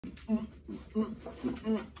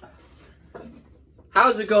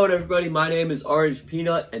How's it going, everybody? My name is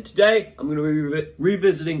Orangepeanut, and today I'm going to be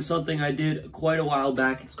revisiting something I did quite a while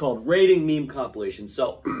back. It's called rating meme compilations.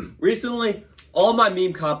 So, recently, all my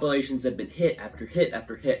meme compilations have been hit after hit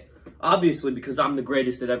after hit. Obviously, because I'm the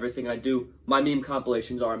greatest at everything I do, my meme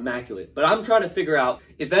compilations are immaculate. But I'm trying to figure out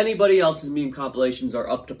if anybody else's meme compilations are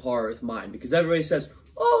up to par with mine, because everybody says,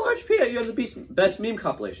 "Oh, Orangepeanut, you have the best meme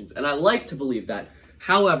compilations," and I like to believe that.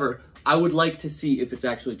 However, I would like to see if it's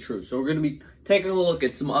actually true. So we're going to be taking a look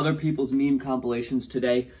at some other people's meme compilations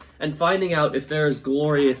today and finding out if they're as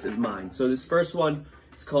glorious as mine. So this first one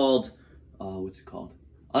is called, what's it called?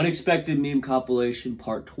 Unexpected Meme Compilation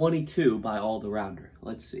Part 22 by All the Rounder.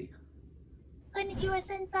 Let's see. Konnichiwa,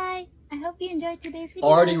 senpai. I hope you enjoyed today's video.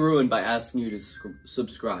 Already ruined by asking you to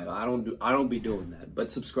subscribe. I don't be doing that, but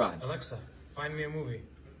subscribe. Alexa, find me a movie.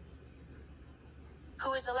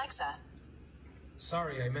 Who is Alexa?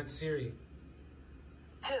 Sorry, I meant Siri.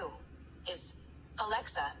 Who is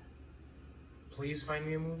Alexa? Please find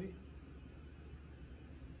me a movie.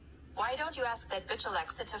 Why don't you ask that bitch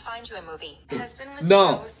Alexa to find you a movie? My husband was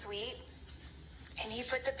No. so sweet, and he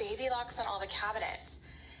put the baby locks on all the cabinets.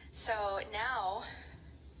 So now,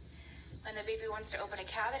 when the baby wants to open a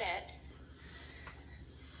cabinet,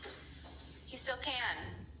 he still can.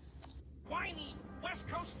 Whiny West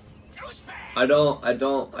Coast douchebag! I don't. What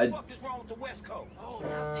the fuck is wrong with the West Coast? Oh,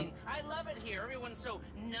 nothing. I love it here. Everyone's so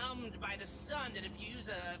numbed by the sun that if you use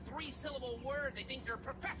a 3-syllable word, they think you're a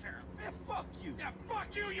professor. Man, fuck you. Yeah,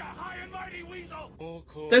 fuck you, you high and mighty weasel!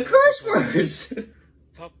 The curse words!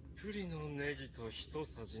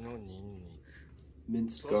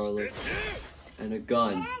 Minced garlic and a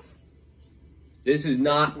gun. This is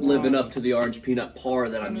not living up to the Orangepeanut par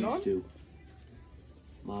that I'm used to.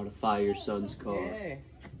 Modify your son's car.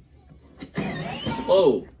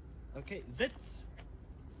 Whoa! Okay, Sitz.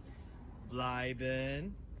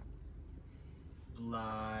 Bleiben.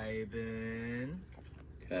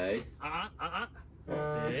 Okay.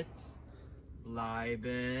 Sitz.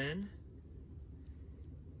 Bleiben.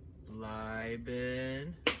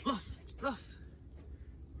 Los.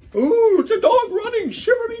 Ooh, it's a dog running!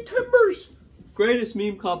 Shiver me timbers! Greatest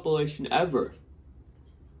meme compilation ever.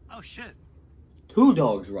 Oh shit. 2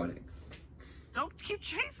 dogs running. Don't keep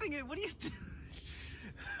chasing it. What are you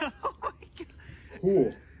doing? Oh my god.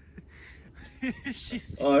 Cool.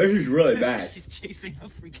 She's, Oh, this is really bad. She's chasing a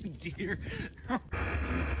freaking deer.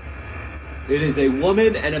 It is a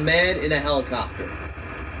woman and a man in a helicopter.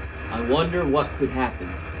 I wonder what could happen.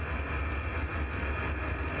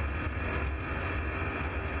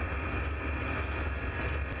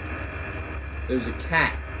 There's a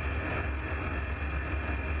cat.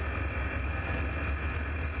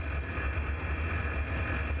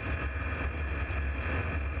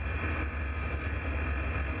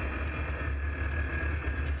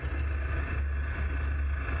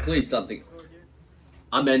 Please, something.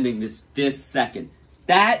 I'm ending this second.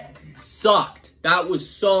 That sucked. That was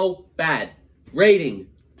so bad. Rating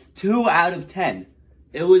 2 out of 10.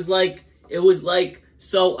 It was like,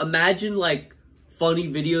 so imagine like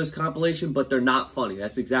funny videos compilation, but they're not funny.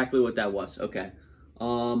 That's exactly what that was. Okay.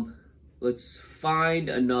 Let's find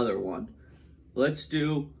another one. Let's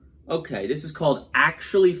do, okay, this is called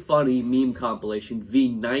Actually Funny Meme Compilation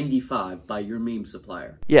V95 by your meme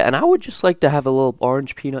supplier. Yeah, and I would just like to have a little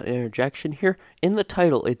Orangepeanut interjection here. In the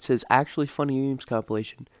title, it says Actually Funny Memes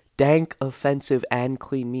Compilation. Dank, offensive, and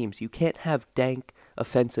clean memes. You can't have dank,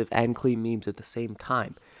 offensive, and clean memes at the same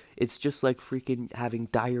time. It's just like freaking having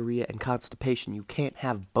diarrhea and constipation. You can't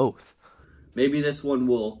have both. Maybe this one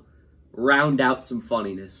will round out some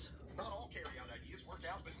funniness.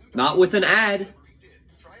 Not with an ad.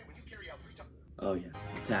 Oh yeah,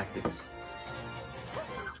 tactics.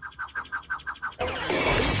 Am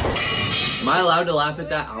I allowed to laugh at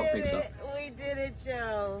that? I don't think so. We did it,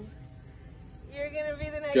 Joe. You're gonna be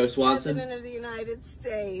the next Joe Swanson? president of the United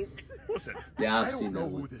States. Listen, Yeah, I've I seen don't that know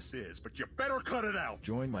one. who this is, but you better cut it out.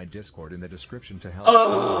 Join my Discord in the description to help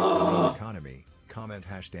Oh! the economy. Comment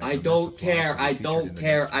hashtag. I don't care. I don't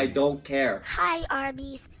care. I don't care. Hi,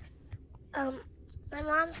 Arby's. My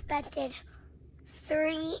mom spent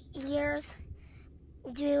 3 years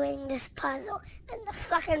doing this puzzle, and the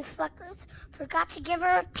fucking fuckers forgot to give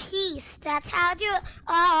her a piece. That's how I do it.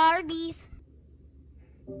 Arby's.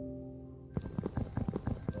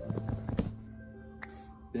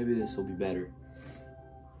 Maybe this will be better.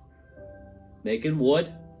 Making wood,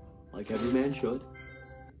 like every man should.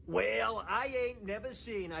 Well, I've never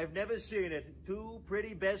seen it. Two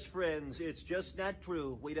pretty best friends. It's just not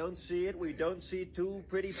true. We don't see it. We don't see two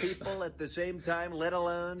pretty people at the same time, let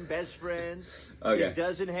alone best friends. Okay. It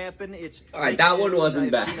doesn't happen. It's all right. That one wasn't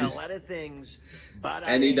I've bad. seen a lot of things, but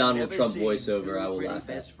Any I've Donald never Trump seen voiceover, two I will pretty laugh at.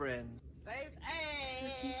 best friends.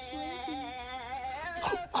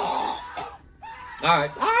 All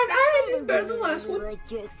right. It's better than the last one. Like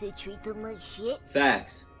jerks that treat them like shit.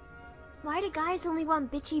 Facts. Why do guys only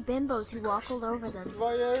want bitchy bimbos who walk all over them?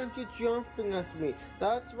 Why aren't you jumping at me?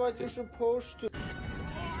 That's what you're supposed to.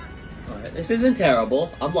 Alright, this isn't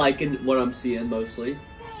terrible. I'm liking what I'm seeing mostly.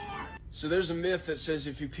 So there's a myth that says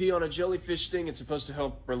if you pee on a jellyfish sting, it's supposed to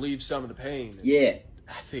help relieve some of the pain. Yeah.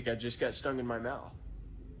 I think I just got stung in my mouth.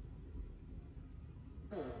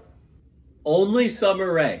 Only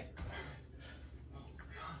Summer Rae.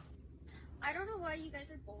 I don't know why you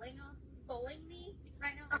guys are bullying me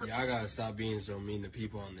right now. Y'all gotta stop being so mean to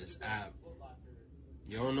people on this app.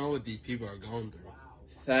 You don't know what these people are going through.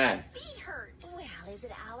 Fact. Feet hurt. Well, is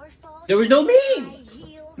it our fault? There was no mean. High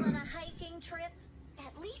heels on a hiking trip.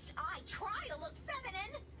 At least I try to look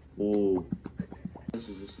feminine. Ooh. This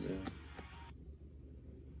is just now.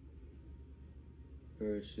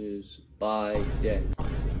 Versus Biden.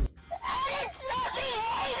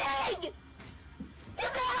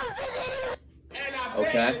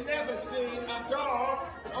 Okay. You've never seen a dog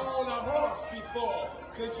on a horse before,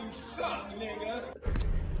 cause you suck, nigga.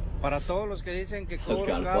 Para todos los que dicen que That's cobro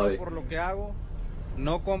kinda caro funny. por lo que hago,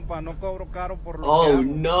 no compa, no cobro caro por lo que Oh hago.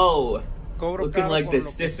 no! Cobro Looking caro like por the lo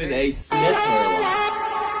que Stephen sé. A. Smith hairline.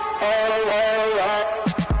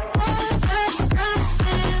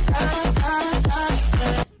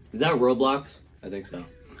 Is that Roblox? I think so. I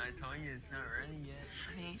told you it's not ready yet.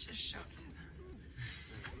 Honey, just show it to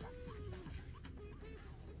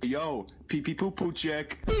them. Yo, pee pee poo poo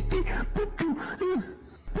check.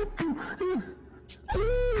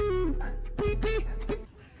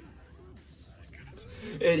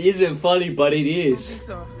 It isn't funny, but it is.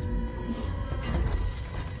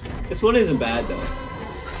 This one isn't bad though.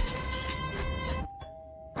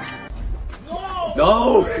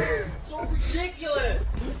 No! So ridiculous!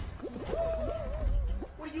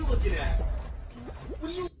 What are you looking at?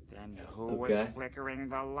 What are you... Then who Okay. was flickering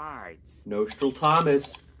the lights? Nostral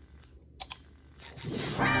Thomas. You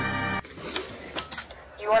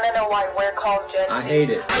want to know why we're called Gen Z? I hate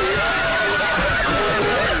it.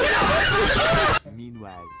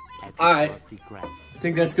 Meanwhile, at All right. Krusty Krab. I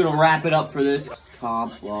think that's gonna wrap it up for this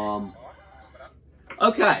comp. Okay,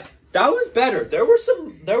 that was better. There were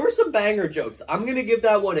some banger jokes. I'm gonna give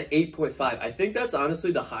that one an 8.5. I think that's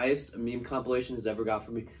honestly the highest a meme compilation has ever got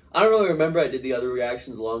for me. I don't really remember. I did the other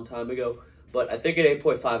reactions a long time ago, but I think an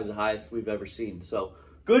 8.5 is the highest we've ever seen. So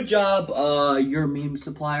good job, your meme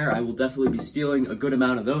supplier. I will definitely be stealing a good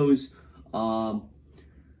amount of those.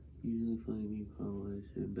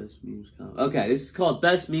 Best memes okay, this is called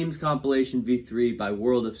Best Memes Compilation V3 by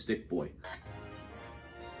World of Stick Boy.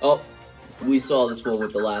 Oh, we saw this one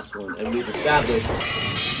with the last one, and we've established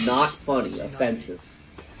not funny, offensive.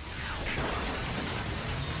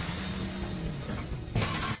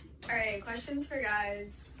 Alright, questions for guys,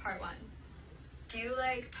 part 1. Do you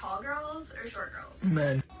like tall girls or short girls?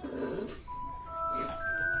 Men.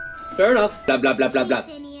 Fair enough. Blah, blah, blah, blah, blah.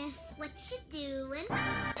 Phineas, what you doing?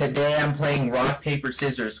 Today I'm playing rock, paper,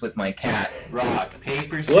 scissors with my cat. Rock,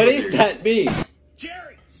 paper, scissors. What does that mean?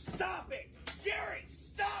 Jerry, stop it! Jerry,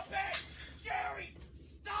 stop it! Jerry,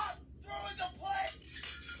 stop throwing the plate!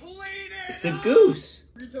 Clean it It's a goose.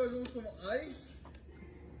 You talking about some ice?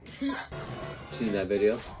 Seen that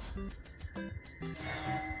video?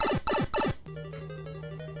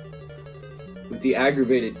 With the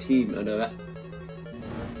aggravated team, oh no, that...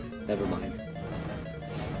 Never mind.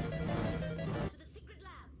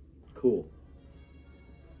 Cool.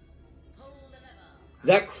 Is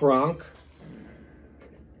that Kronk?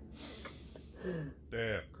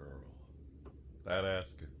 There, girl. That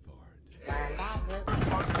ass get hard.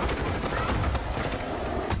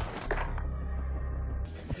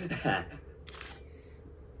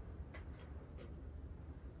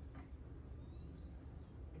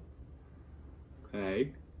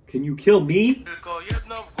 Okay. Can you kill me?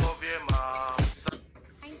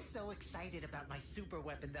 I'm so excited about my super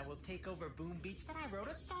weapon that will take over Boom Beach that I wrote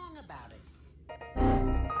a song about it.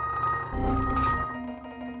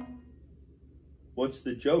 What's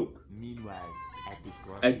the joke? Meanwhile,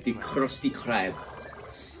 At the Krusty Krab.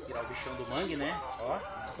 Tirar o bichão do mangue, né? Ó,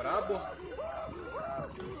 brabo.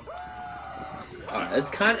 Alright, it's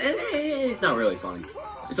kind of... It's not really funny.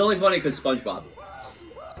 It's only funny because SpongeBob.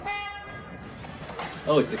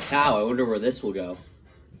 Oh, it's a cow. I wonder where this will go.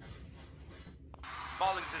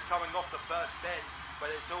 Mullins is coming off the first end, but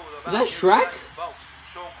it's all about... Is that Shrek?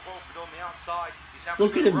 Sean Crawford on the outside.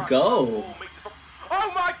 Look at him go.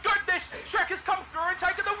 Oh my goodness! Shrek has come through and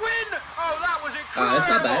taken the win! Oh, that was incredible! That's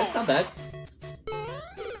not bad, it's not bad.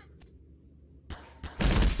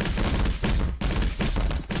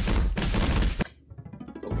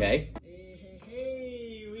 Hey, Okay.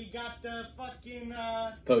 we got the fucking,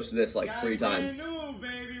 Posted this like 3 times. brand new,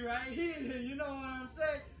 baby, right here. You know what I'm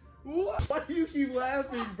saying? What? Why do you keep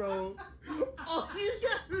laughing, bro? Oh, you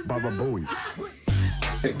got this. Baba Booey.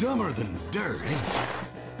 Dumber than dirt.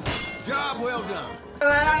 Job well done.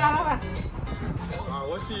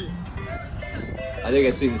 What's he? I think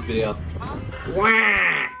I've seen this video.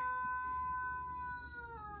 Wah!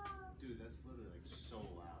 Dude, that's literally like so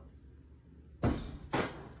loud.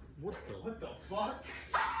 What the fuck?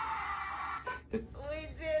 We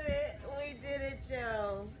did it,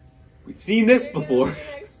 Joe. We've seen this before. The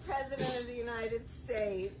next president of the United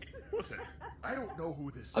States. Listen, I don't know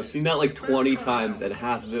who this I've seen that like 20 times and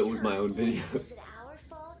half of it was my own video. Is it our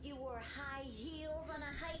fault you wore high heels on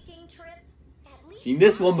a hiking trip? At least Seen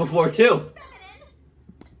this one before too.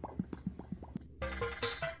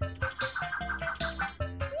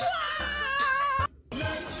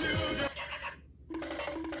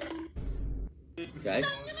 Okay.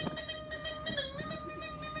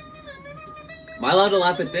 Am I allowed to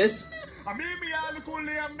laugh at this?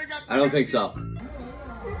 I don't think so.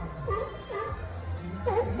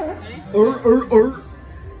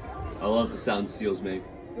 I love the sound seals make.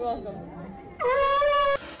 You're welcome.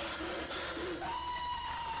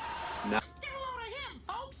 Now. Get a load of him,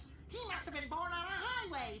 folks. He must have been born on a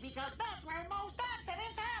highway because that's where most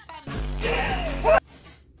accidents happen.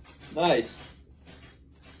 Nice.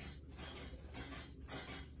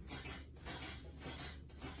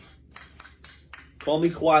 Call me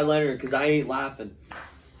Kawhi Leonard because I ain't laughing.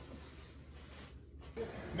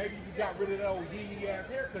 Maybe you got rid of that old yee ass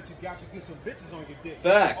haircut you got to get some bitches on your dick.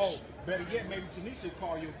 Facts. Oh, better yet, maybe Tanisha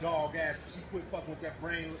call your dog ass if she quit fucking with that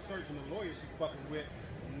brainless surgeon and lawyer she fucking with.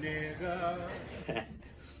 Nigga.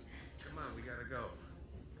 Come on, we gotta go.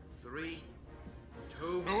 3,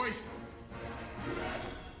 2. No, wait.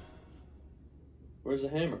 Where's the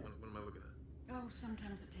hammer? What am I looking at? Oh,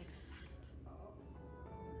 sometimes it takes a second.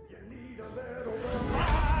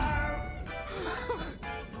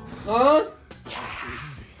 Huh?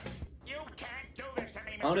 You can't do this to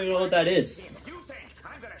me, I don't even know what that is. If you think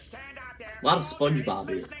I'm gonna stand out there A lot of SpongeBob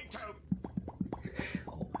here. listening to,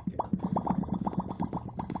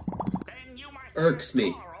 then you must Irks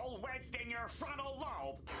me. coral wedged in your frontal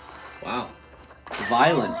lobe. Wow.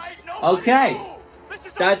 Violent. Okay.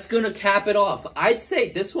 That's gonna cap it off. I'd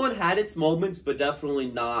say this one had its moments, but definitely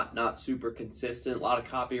not super consistent. A lot of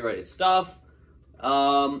copyrighted stuff.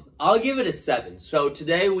 I'll give it a 7. So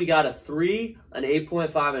today we got a 3, an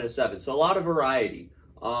 8.5, and a 7. So a lot of variety.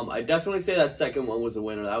 I definitely say that second one was a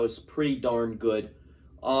winner. That was pretty darn good.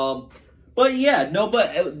 But yeah, at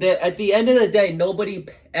the end of the day,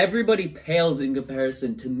 everybody pales in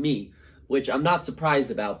comparison to me, which I'm not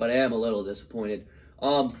surprised about, but I am a little disappointed.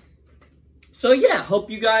 So yeah, hope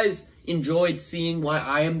you guys enjoyed seeing why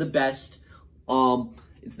I am the best.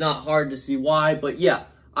 It's not hard to see why, but yeah,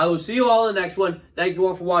 I will see you all in the next one. Thank you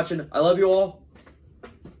all for watching. I love you all.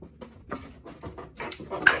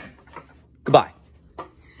 Goodbye.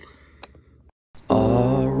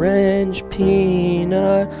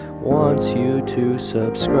 Orangepeanut wants you to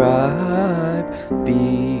subscribe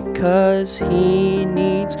because he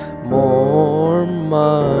needs more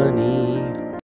money.